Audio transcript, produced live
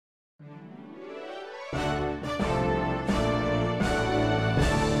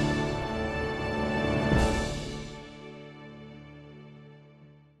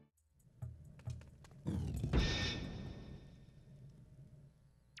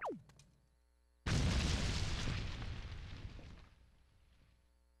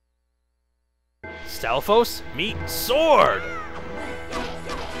Stalfos, meet sword!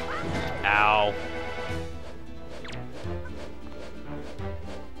 Ow.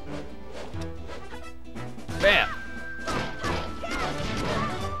 Bam!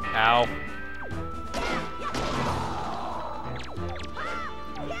 Ow.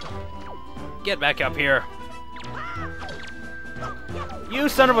 Get back up here. You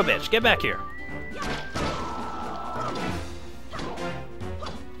son of a bitch, get back here.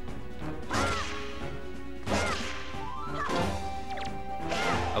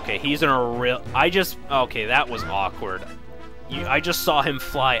 Okay, he's in a real... Okay, that was awkward. I just saw him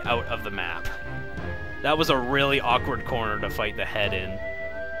fly out of the map. That was a really awkward corner to fight the head in.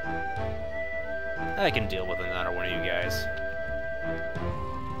 I can deal with another one of you guys.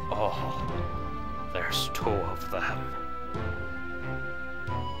 Oh, there's 2 of them.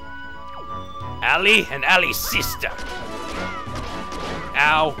 Ali and Ali's sister.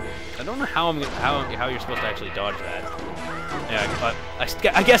 Ow! I don't know how you're supposed to actually dodge that. Yeah, but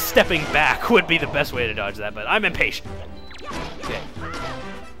I guess stepping back would be the best way to dodge that, but I'm impatient. Okay.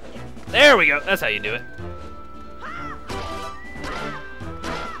 There we go. That's how you do it.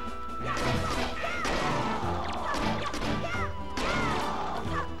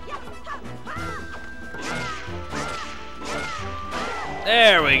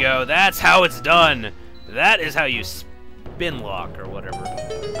 There we go. That's how it's done. That is how you spin lock or whatever.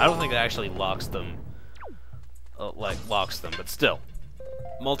 I don't think it actually locks them. Locks them, but still.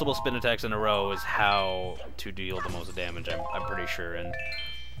 Multiple spin attacks in a row is how to deal the most damage, I'm pretty sure, and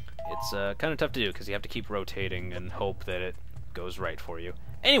it's kind of tough to do because you have to keep rotating and hope that it goes right for you.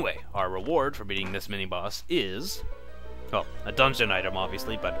 Anyway, our reward for beating this mini-boss is, well, a dungeon item,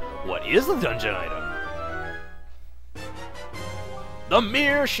 obviously, but what is the dungeon item? The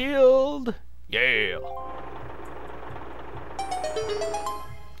Mirror Shield! Yeah!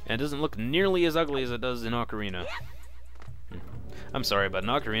 And it doesn't look nearly as ugly as it does in Ocarina. I'm sorry, but in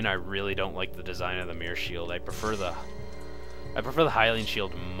Ocarina I really don't like the design of the Mirror Shield. I prefer the Hylian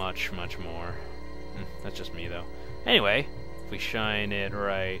Shield much, much more. That's just me, though. Anyway, if we shine it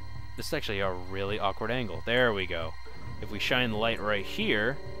right... This is actually a really awkward angle. There we go. If we shine the light right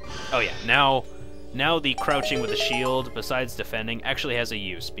here... Oh yeah, now the crouching with the shield, besides defending, actually has a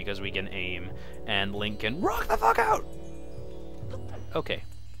use, because we can aim, and Link can rock the fuck out! Okay.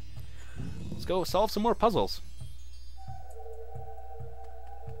 Let's go solve some more puzzles.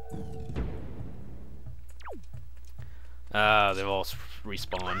 They've all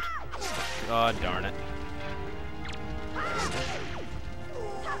respawned. God darn it.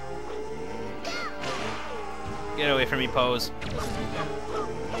 Get away from me, Pose.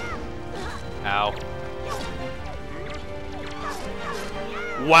 Ow.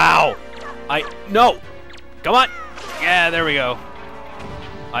 Wow! No! Come on! Yeah, there we go.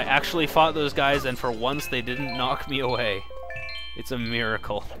 I actually fought those guys, and for once they didn't knock me away. It's a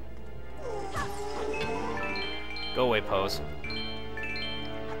miracle. Go away, Pose.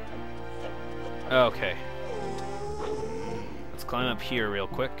 Okay. Let's climb up here real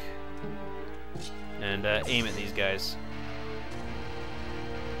quick. And aim at these guys.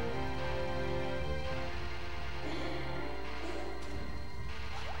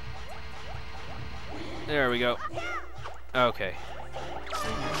 There we go. Okay.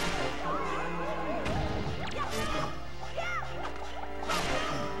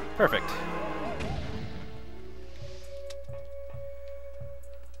 Perfect.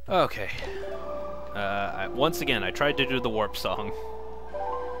 Okay. Once again, I tried to do the warp song.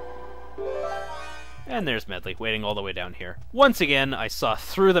 And there's Medli, waiting all the way down here. Once again, I saw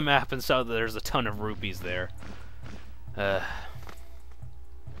through the map and saw that there's a ton of rupees there. That's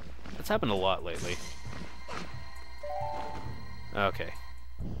happened a lot lately. Okay.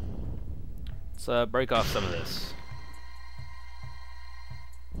 Let's break off some of this.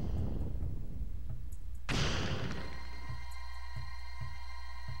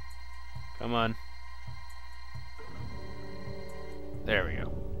 Come on. There we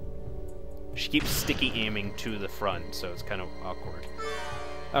go. She keeps sticky aiming to the front, so it's kind of awkward.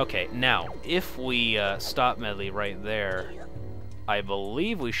 Okay, now, if we stop Medli right there, I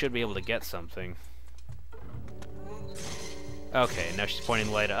believe we should be able to get something. Okay, now she's pointing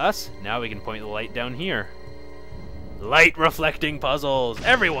the light at us. Now we can point the light down here. Light reflecting puzzles!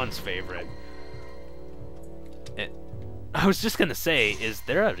 Everyone's favorite! I was just gonna say, is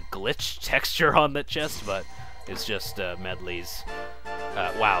there a glitch texture on the chest? But it's just Medli's...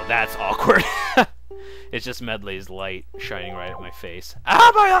 wow, that's awkward. It's just Medli's light shining right at my face.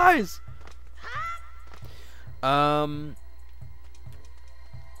 Ah, my eyes!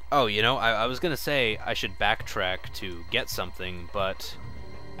 Oh, you know, I was gonna say I should backtrack to get something, but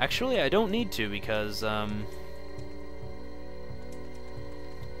Actually, I don't need to because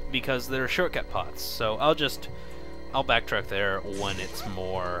there are shortcut pots. So I'll backtrack there when it's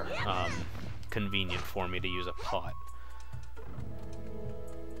more convenient for me to use a pot.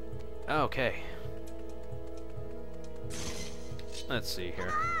 Okay. Let's see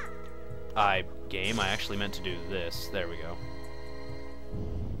here. Game, I actually meant to do this. There we go.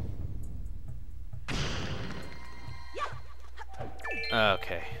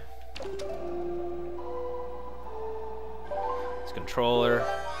 Okay. It's controller.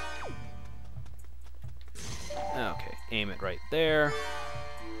 Okay, aim it right there.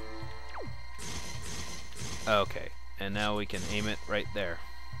 Okay, and now we can aim it right there.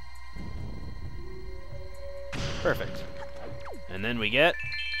 Perfect. And then we get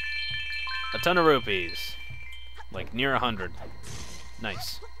a ton of rupees. Like near 100.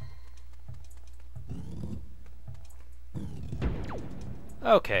 Nice.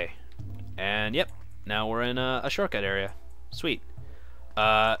 Okay. And yep, now we're in a shortcut area. Sweet.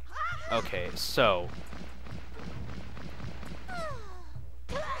 Okay, so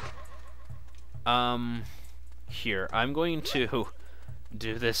here, I'm going to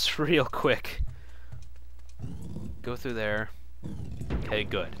do this real quick. Go through there. Okay,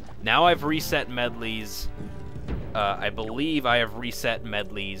 good. Now I've reset Medli's, I believe I have reset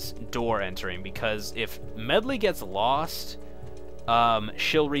Medli's door entering, because if Medli gets lost,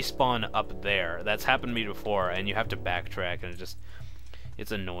 she'll respawn up there. That's happened to me before, and you have to backtrack, and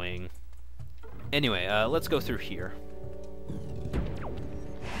it's annoying. Anyway, let's go through here.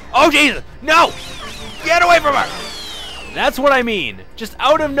 Oh, Jesus! No! Get away from her! That's what I mean. Just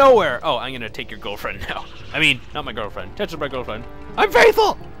out of nowhere. Oh, I'm gonna take your girlfriend now. I mean, not my girlfriend. Tetra's my girlfriend. I'm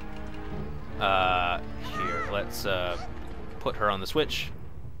faithful! Here, let's, put her on the switch.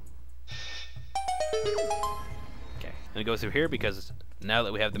 Okay, I'm gonna go through here because now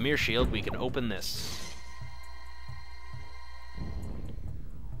that we have the mirror shield, we can open this.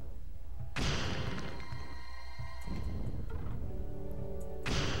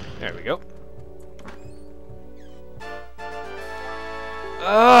 There we go.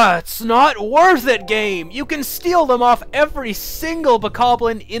 It's not worth it, game! You can steal them off every single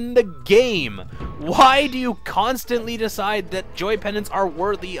bokoblin in the game! Why do you constantly decide that joy pendants are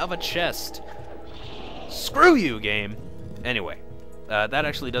worthy of a chest? Screw you, game! Anyway, that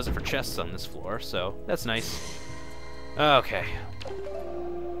actually does it for chests on this floor, so that's nice. Okay.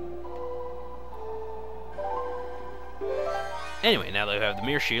 Anyway, now that we have the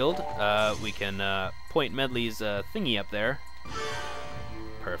mirror shield, we can point Medli's thingy up there.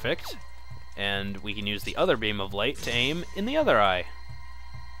 Perfect. And we can use the other beam of light to aim in the other eye.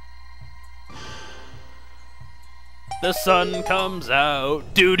 The sun comes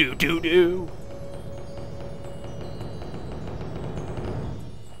out, doo-doo-doo-doo.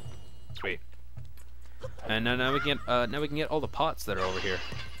 Sweet. And now we can get all the pots that are over here.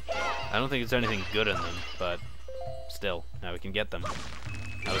 I don't think there's anything good in them, but still, now we can get them.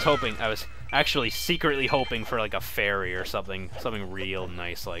 I was actually secretly hoping for like a fairy or something real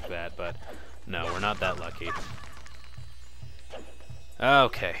nice like that, but no, we're not that lucky.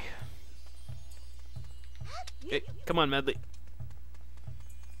 Okay. Hey, come on, Medli.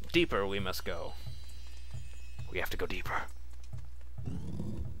 Deeper we must go. We have to go deeper.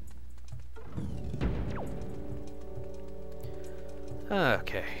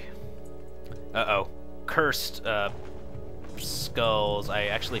 Okay. Uh-oh. Cursed, skulls. I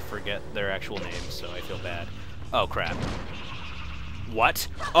actually forget their actual names, so I feel bad. Oh, crap. What?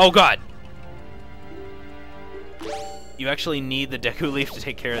 Oh, God! You actually need the Deku Leaf to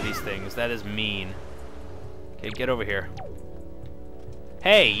take care of these things. That is mean. Okay, get over here.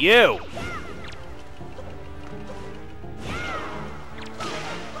 Hey, you!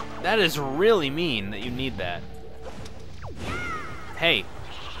 That is really mean that you need that. Hey.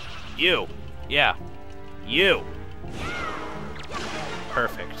 You. Yeah. You.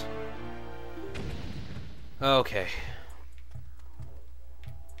 Perfect. Okay.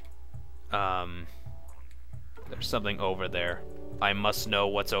 There's something over there. I must know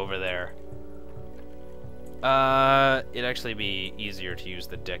what's over there. It'd actually be easier to use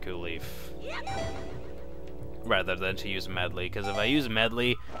the Deku Leaf rather than to use Medli, because if I use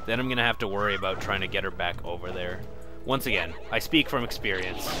Medli, then I'm gonna have to worry about trying to get her back over there. Once again, I speak from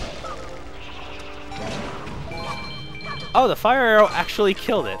experience. Oh, the fire arrow actually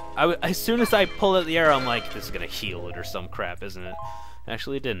killed it. As soon as I pulled out the arrow, I'm like, this is gonna heal it or some crap, isn't it?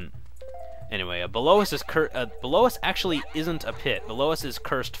 Actually, it didn't. Anyway, below us actually isn't a pit. Below us is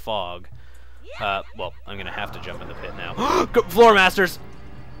cursed fog. Well, I'm gonna have to jump in the pit now. Floor masters!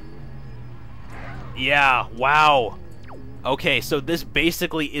 Yeah, wow. Okay, so this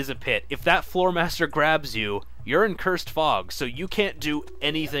basically is a pit. If that floor master grabs you, you're in cursed fog, so you can't do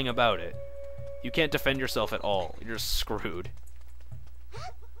anything about it. You can't defend yourself at all. You're screwed.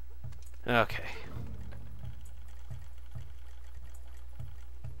 Okay.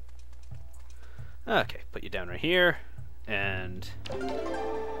 Okay, put you down right here, and...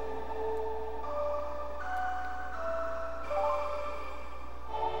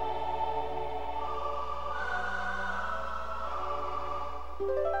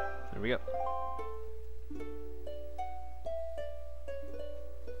 there we go.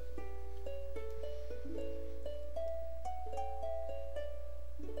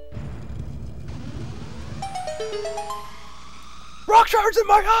 Rock shards in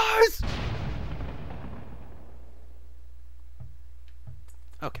my eyes!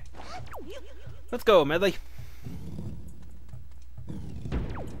 Okay. Let's go, Medli.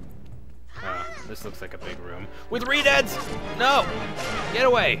 This looks like a big room. With redeads! No! Get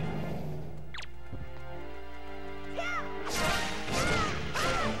away!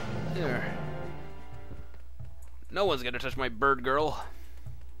 There. No one's gonna touch my bird girl.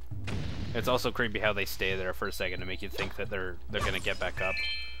 It's also creepy how they stay there for a second to make you think that they're gonna get back up.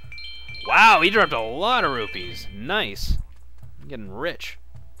 Wow, he dropped a lot of rupees. Nice. I'm getting rich.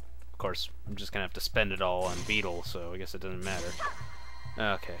 Of course, I'm just gonna have to spend it all on Beetle, so I guess it doesn't matter.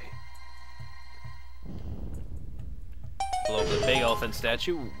 Okay. Blow up the big elephant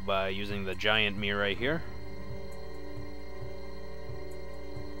statue by using the giant mirror right here.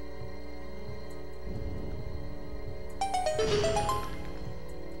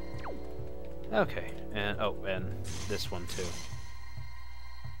 Okay, and oh, and this one too.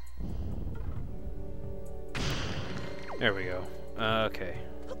 There we go. Okay,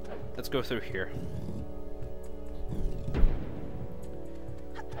 let's go through here.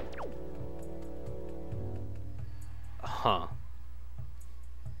 Huh.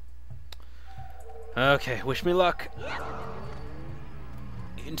 Okay, wish me luck.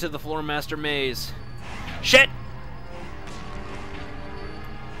 Into the Floor Master maze. Shit!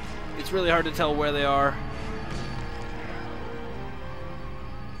 It's really hard to tell where they are.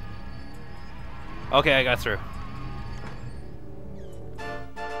 Okay, I got through.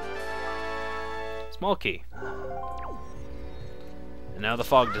 Small key. And now the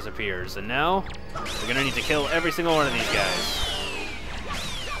fog disappears. And now, we're gonna need to kill every single one of these guys.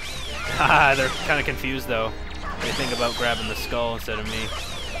 Haha, they're kind of confused though. They think about grabbing the skull instead of me.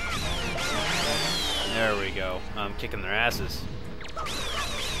 There we go. I'm kicking their asses.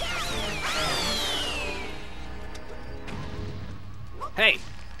 Hey!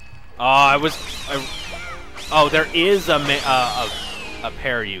 Oh, there is a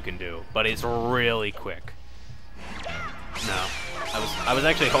parry you can do, but it's really quick. No. I was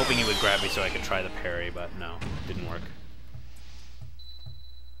actually hoping he would grab me so I could try the parry, but no, didn't work.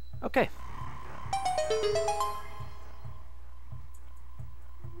 Okay.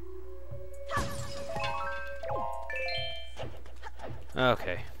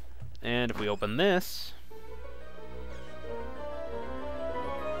 Okay. And if we open this...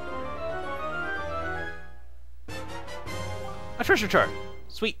 a treasure chart!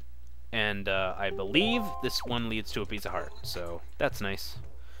 Sweet! And I believe this one leads to a piece of heart, so that's nice.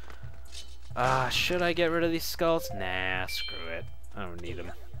 Should I get rid of these skulls? Nah, screw it. I don't need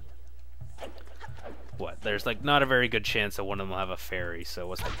them. What? There's like not a very good chance that one of them will have a fairy, so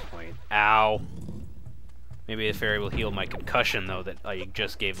what's the point? Ow! Maybe the fairy will heal my concussion, though, that I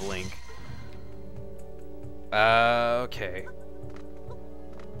just gave Link. Okay.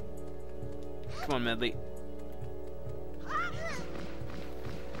 Come on, Medli.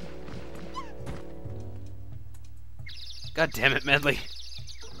 God damn it, Medli.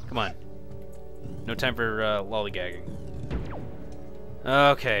 Come on. No time for lollygagging.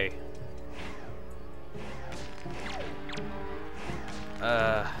 Okay.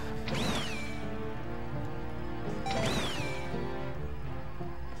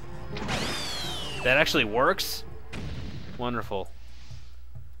 That actually works? Wonderful.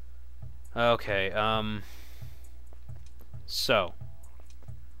 Okay, so.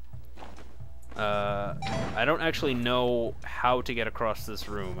 I don't actually know how to get across this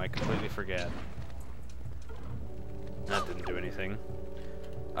room. I completely forget. That didn't do anything.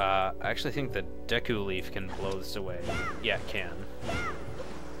 I actually think the Deku Leaf can blow this away. Yeah, it can.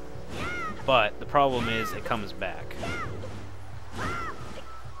 But the problem is it comes back.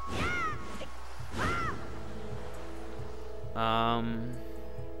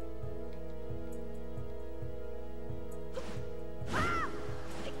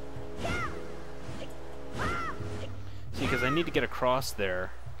 See, because I need to get across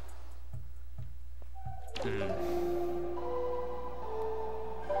there.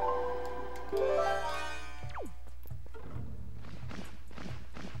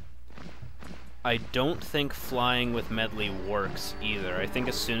 I don't think flying with Medli works either. I think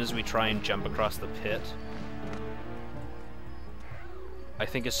as soon as we try and jump across the pit... I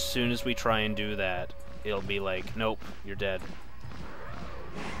think as soon as we try and do that, it'll be like, nope, you're dead.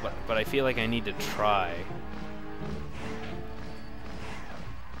 But I feel like I need to try.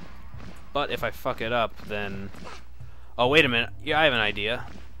 But if I fuck it up, then... Oh, wait a minute. Yeah, I have an idea.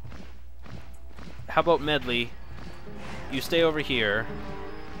 How about Medli? You stay over here.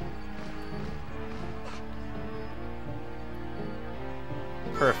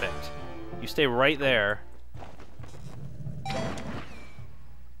 Perfect. You stay right there.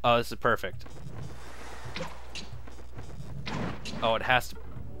 Oh, this is perfect. Oh, it has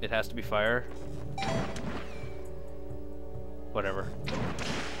to be fire. Whatever.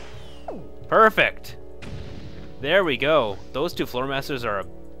 Perfect. There we go. Those two floor masters are a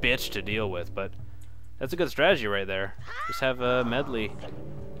bitch to deal with, but that's a good strategy right there. Just have Medli.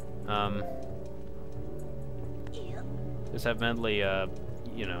 Just have Medli,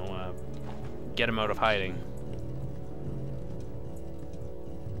 you know, get him out of hiding.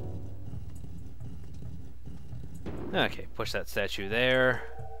 Okay, push that statue there.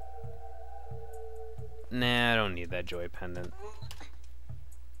 Nah, I don't need that joy pendant.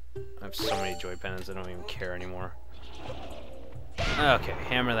 I have so many joy pendants, I don't even care anymore. Okay,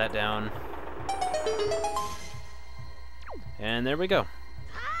 hammer that down. And there we go.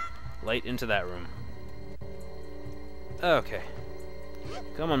 Light into that room. Okay.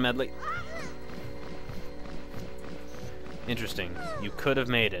 Come on, Medli. Interesting. You could have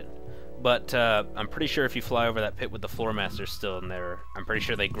made it. But I'm pretty sure if you fly over that pit with the floor master still in there, I'm pretty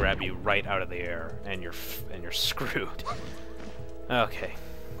sure they grab you right out of the air, and you're screwed. Okay.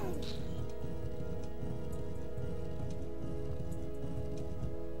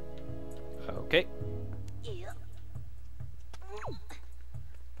 Okay.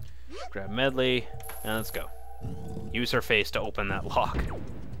 Grab Medli, and let's go. Use her face to open that lock.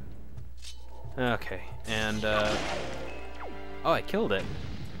 Okay, and oh, I killed it.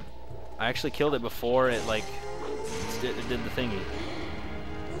 I actually killed it before it, like, it did the thingy.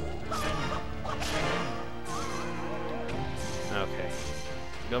 Okay.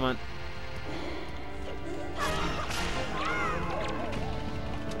 Come on.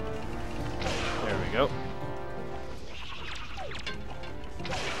 There we go.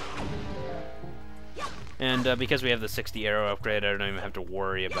 And because we have the 60 arrow upgrade, I don't even have to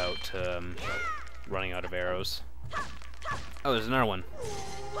worry about running out of arrows. Oh, there's another one.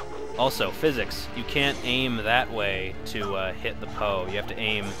 Also, physics. You can't aim that way to hit the Poe. You have to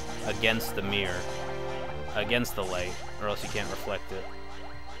aim against the mirror, against the light, or else you can't reflect it.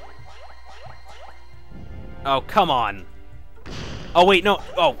 Oh, come on! Oh, wait, no!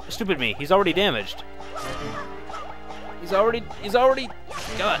 Oh, stupid me. He's already damaged. He's already...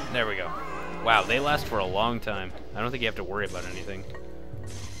 God, there we go. Wow, they last for a long time. I don't think you have to worry about anything.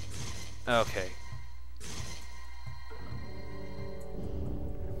 Okay.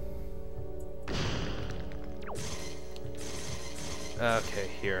 Okay,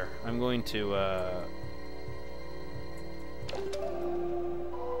 here. I'm going to,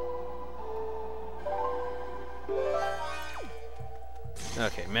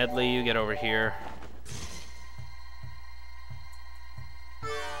 Okay, Medli, you get over here.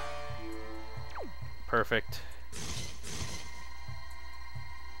 Perfect.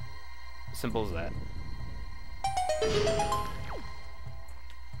 Simple as that.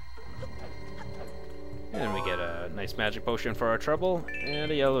 And we get a nice magic potion for our trouble,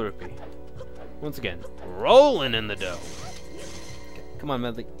 and a yellow rupee. Once again, rolling in the dough. Okay, come on,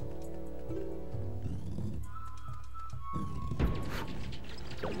 Medli.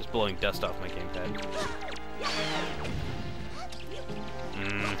 Sorry, just blowing dust off my gamepad.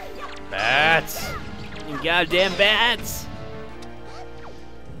 Bats! You goddamn bats!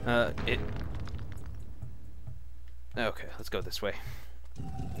 Okay, let's go this way.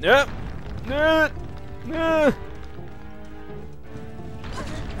 Nope!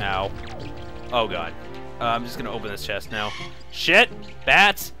 Ow. Oh god. I'm just gonna open this chest now. Shit!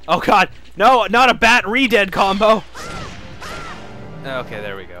 Bats! Oh god! No! Not a bat re-dead combo! Okay,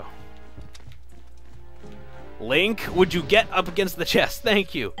 there we go. Link, would you get up against the chest?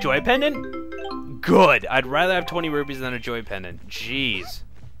 Thank you. Joy pendant? Good! I'd rather have 20 rupees than a joy pendant. Jeez.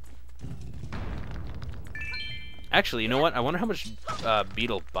 Actually, you know what? I wonder how much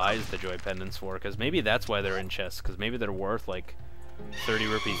Beetle buys the joy pendants for, because maybe that's why they're in chests, because maybe they're worth, like, 30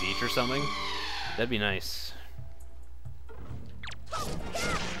 rupees each or something. That'd be nice.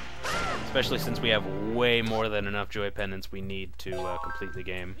 Especially since we have way more than enough joy pendants we need to complete the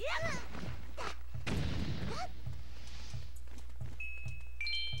game.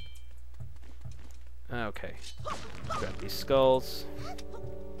 Okay. Grab these skulls.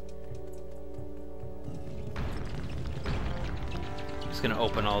 Just gonna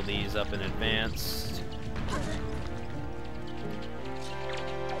open all these up in advance.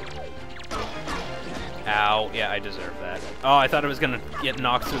 Ow. Yeah, I deserve that. Oh, I thought I was gonna get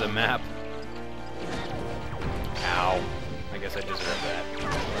knocked through the map. Ow. I guess I deserve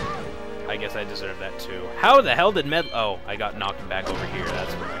that. I guess I deserve that too. How the hell did Medli... Oh, I got knocked back over here.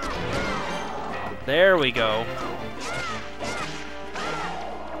 That's right. There we go.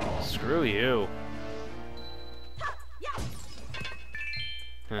 Screw you.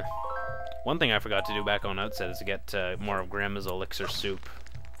 Huh. One thing I forgot to do back on Outset is to get more of Grandma's elixir soup.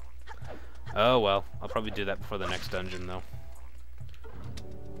 Oh well, I'll probably do that before the next dungeon though.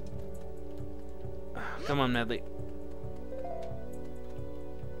 Come on, Medli.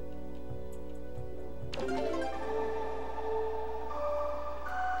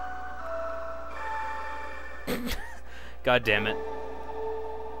 God damn it.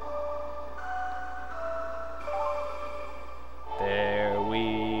 There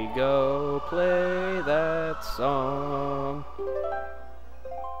we go, play that song.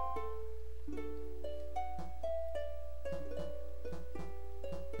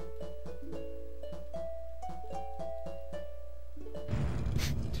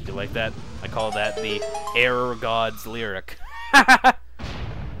 Did you like that? I call that the Error God's lyric.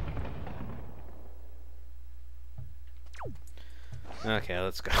 Okay,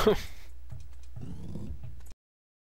 let's go.